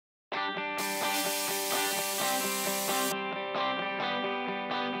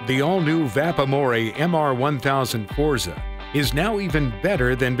The all-new Vapamore MR1000 Forza is now even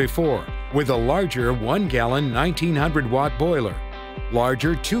better than before, with a larger 1-gallon 1900-watt boiler,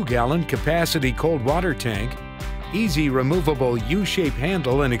 larger 2-gallon capacity cold water tank, easy removable U-shape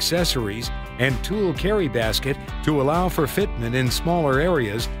handle and accessories, and tool carry basket to allow for fitment in smaller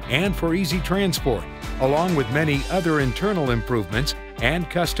areas and for easy transport, along with many other internal improvements and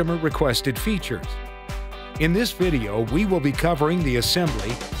customer-requested features. In this video, we will be covering the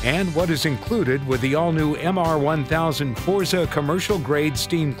assembly and what is included with the all-new MR1000 Forza commercial-grade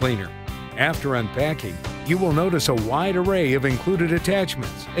steam cleaner. After unpacking, you will notice a wide array of included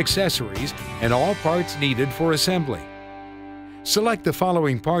attachments, accessories, and all parts needed for assembly. Select the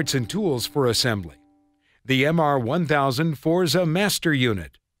following parts and tools for assembly: the MR1000 Forza Master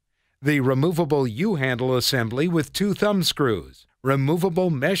Unit, the removable U-handle assembly with 2 thumb screws,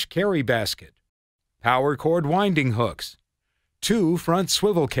 removable mesh carry basket, power cord winding hooks, 2 front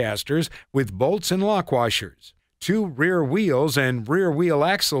swivel casters with bolts and lock washers, 2 rear wheels and rear wheel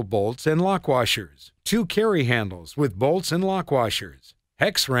axle bolts and lock washers, 2 carry handles with bolts and lock washers,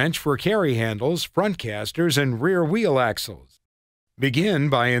 hex wrench for carry handles, front casters, and rear wheel axles. Begin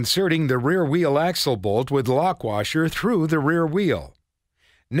by inserting the rear wheel axle bolt with lock washer through the rear wheel.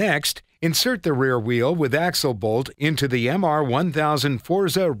 Next, insert the rear wheel with axle bolt into the MR1000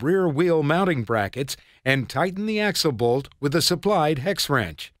 Forza rear wheel mounting brackets and tighten the axle bolt with a supplied hex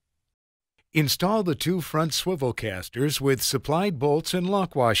wrench. Install the 2 front swivel casters with supplied bolts and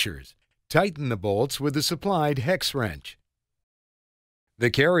lock washers. Tighten the bolts with the supplied hex wrench.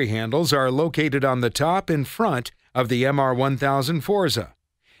 The carry handles are located on the top and front of the MR1000 Forza.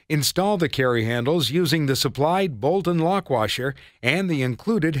 Install the carry handles using the supplied bolt and lock washer and the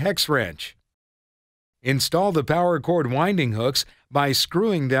included hex wrench. Install the power cord winding hooks by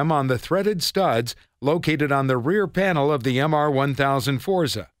screwing them on the threaded studs located on the rear panel of the MR1000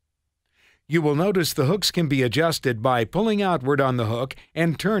 Forza. You will notice the hooks can be adjusted by pulling outward on the hook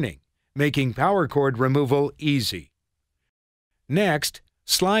and turning, making power cord removal easy. Next,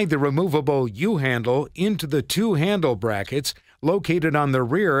 slide the removable U-handle into the 2 handle brackets located on the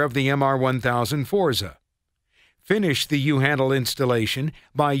rear of the MR1000 Forza. Finish the U-handle installation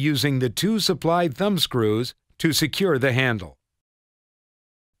by using the 2 supplied thumb screws to secure the handle.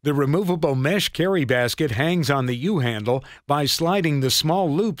 The removable mesh carry basket hangs on the U-handle by sliding the small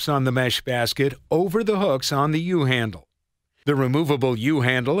loops on the mesh basket over the hooks on the U-handle. The removable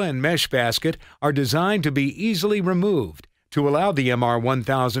U-handle and mesh basket are designed to be easily removed to allow the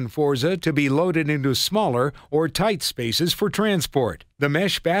MR1000 Forza to be loaded into smaller or tight spaces for transport. The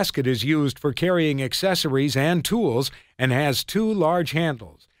mesh basket is used for carrying accessories and tools and has 2 large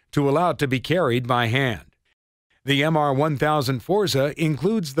handles to allow it to be carried by hand. The MR1000 Forza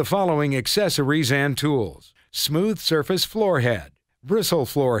includes the following accessories and tools: smooth surface floor head, bristle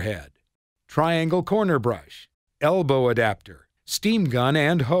floor head, triangle corner brush, elbow adapter, steam gun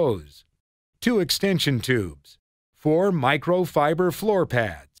and hose, 2 extension tubes, 4 microfiber floor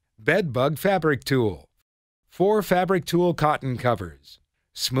pads, bed bug fabric tool, 4 fabric tool cotton covers,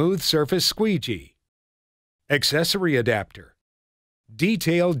 smooth surface squeegee, accessory adapter,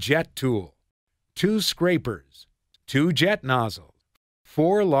 detail jet tool, 2 scrapers, 2 jet nozzles,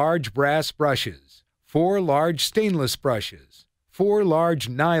 4 large brass brushes, 4 large stainless brushes, 4 large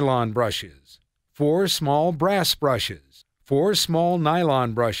nylon brushes, 4 small brass brushes, 4 small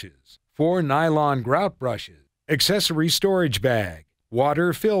nylon brushes, 4 nylon grout brushes, accessory storage bag,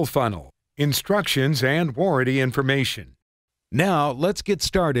 water fill funnel, instructions and warranty information. Now let's get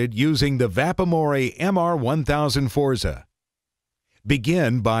started using the Vapamore MR1000 Forza.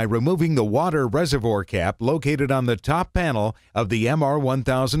 Begin by removing the water reservoir cap located on the top panel of the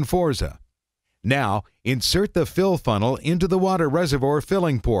MR1000 Forza. Now insert the fill funnel into the water reservoir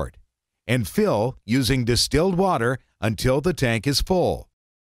filling port and fill using distilled water until the tank is full.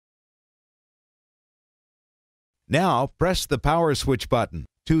 Now press the power switch button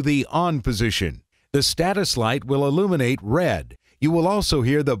to the on position. The status light will illuminate red. You will also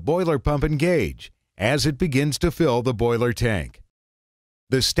hear the boiler pump engage as it begins to fill the boiler tank.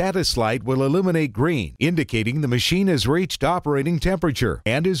 The status light will illuminate green, indicating the machine has reached operating temperature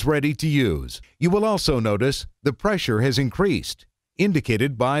and is ready to use. You will also notice the pressure has increased,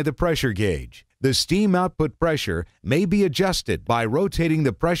 indicated by the pressure gauge. The steam output pressure may be adjusted by rotating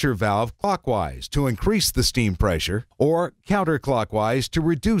the pressure valve clockwise to increase the steam pressure or counterclockwise to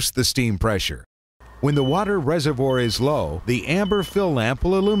reduce the steam pressure. When the water reservoir is low, the amber fill lamp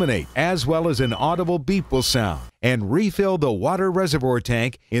will illuminate, as well as an audible beep will sound, and refill the water reservoir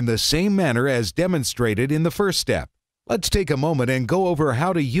tank in the same manner as demonstrated in the first step. Let's take a moment and go over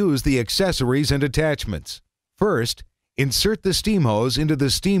how to use the accessories and attachments. First, Insert the steam hose into the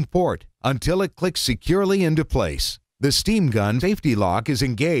steam port until it clicks securely into place. The steam gun safety lock is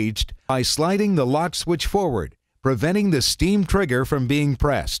engaged by sliding the lock switch forward, preventing the steam trigger from being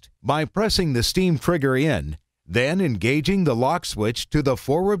pressed. By pressing the steam trigger in, then engaging the lock switch to the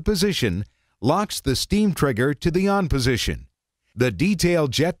forward position locks the steam trigger to the on position. The detail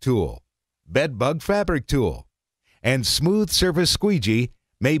jet tool, bed bug fabric tool, and smooth surface squeegee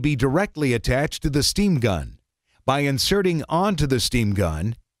may be directly attached to the steam gun by inserting onto the steam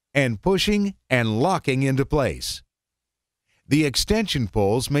gun and pushing and locking into place. The extension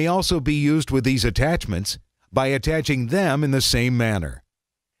poles may also be used with these attachments by attaching them in the same manner.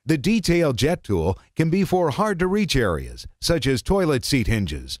 The detail jet tool can be for hard-to-reach areas, such as toilet seat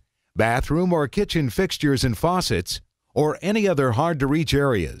hinges, bathroom or kitchen fixtures and faucets, or any other hard-to-reach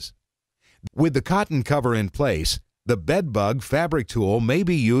areas. With the cotton cover in place, the bed bug fabric tool may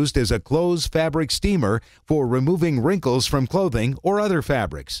be used as a closed fabric steamer for removing wrinkles from clothing or other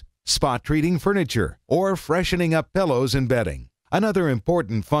fabrics, spot treating furniture, or freshening up pillows and bedding. Another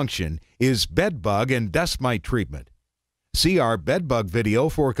important function is bed bug and dust mite treatment. See our bed bug video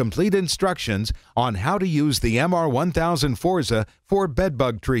for complete instructions on how to use the MR1000 Forza for bed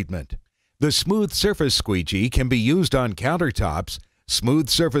bug treatment. The smooth surface squeegee can be used on countertops, smooth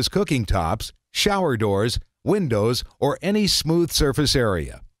surface cooking tops, shower doors, windows, or any smooth surface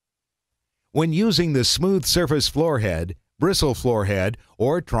area. When using the smooth surface floor head, bristle floor head,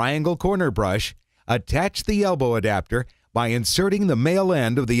 or triangle corner brush, attach the elbow adapter by inserting the male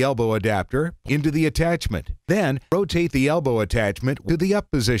end of the elbow adapter into the attachment. Then rotate the elbow attachment to the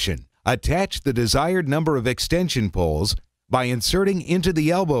up position. Attach the desired number of extension poles by inserting into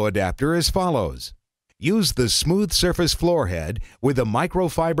the elbow adapter as follows. Use the smooth surface floor head with a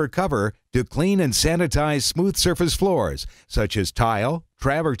microfiber cover to clean and sanitize smooth surface floors, such as tile,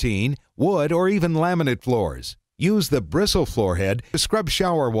 travertine, wood, or even laminate floors. Use the bristle floor head to scrub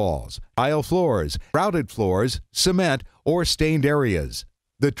shower walls, tile floors, grouted floors, cement, or stained areas.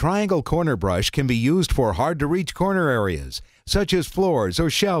 The triangle corner brush can be used for hard-to-reach corner areas, such as floors or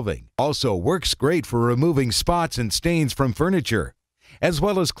shelving. Also works great for removing spots and stains from furniture, as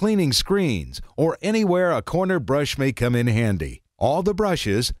well as cleaning screens or anywhere a corner brush may come in handy. All the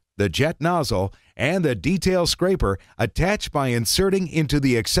brushes, the jet nozzle, and the detail scraper attach by inserting into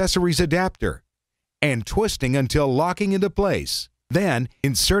the accessories adapter and twisting until locking into place. Then,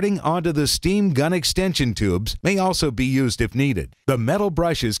 inserting onto the steam gun extension tubes may also be used if needed. The metal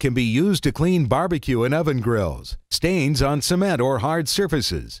brushes can be used to clean barbecue and oven grills, stains on cement or hard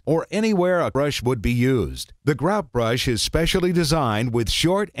surfaces, or anywhere a brush would be used. The grout brush is specially designed with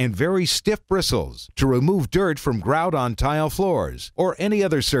short and very stiff bristles to remove dirt from grout on tile floors or any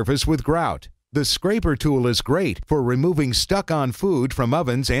other surface with grout. The scraper tool is great for removing stuck-on food from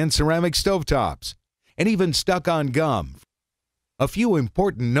ovens and ceramic stovetops, and even stuck-on gum. A few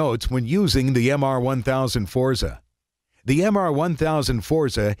important notes when using the MR1000 Forza. The MR1000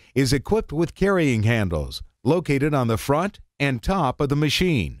 Forza is equipped with carrying handles located on the front and top of the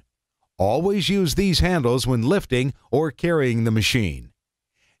machine. Always use these handles when lifting or carrying the machine.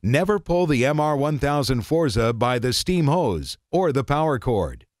 Never pull the MR1000 Forza by the steam hose or the power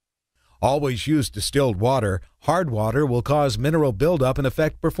cord. Always use distilled water. Hard water will cause mineral buildup and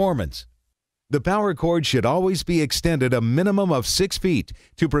affect performance. The power cord should always be extended a minimum of 6 feet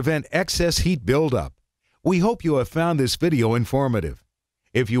to prevent excess heat buildup. We hope you have found this video informative.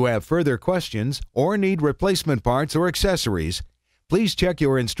 If you have further questions or need replacement parts or accessories, please check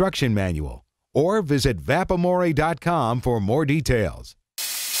your instruction manual or visit vapamore.com for more details.